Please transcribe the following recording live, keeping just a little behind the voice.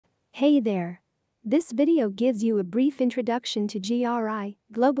Hey there! This video gives you a brief introduction to GRI,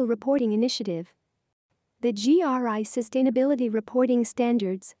 Global Reporting Initiative. The GRI Sustainability Reporting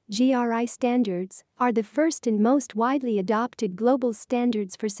Standards, GRI Standards, are the first and most widely adopted global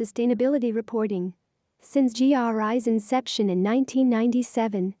standards for sustainability reporting. Since GRI's inception in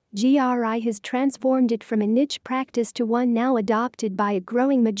 1997, GRI has transformed it from a niche practice to one now adopted by a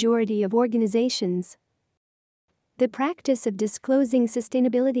growing majority of organizations. The practice of disclosing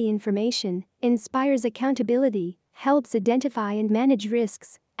sustainability information inspires accountability, helps identify and manage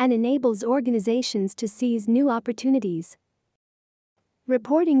risks, and enables organizations to seize new opportunities.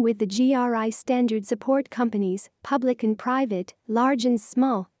 Reporting with the GRI standards support companies, public and private, large and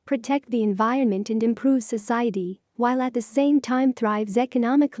small, protect the environment and improve society, while at the same time thrives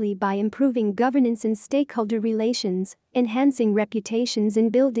economically by improving governance and stakeholder relations, enhancing reputations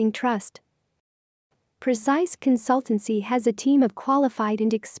and building trust. Precise Consultancy has a team of qualified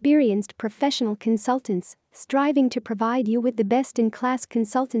and experienced professional consultants, striving to provide you with the best-in-class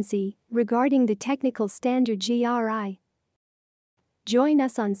consultancy regarding the technical standard GRI. Join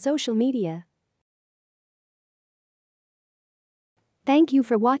us on social media. Thank you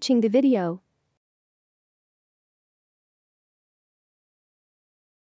for watching the video.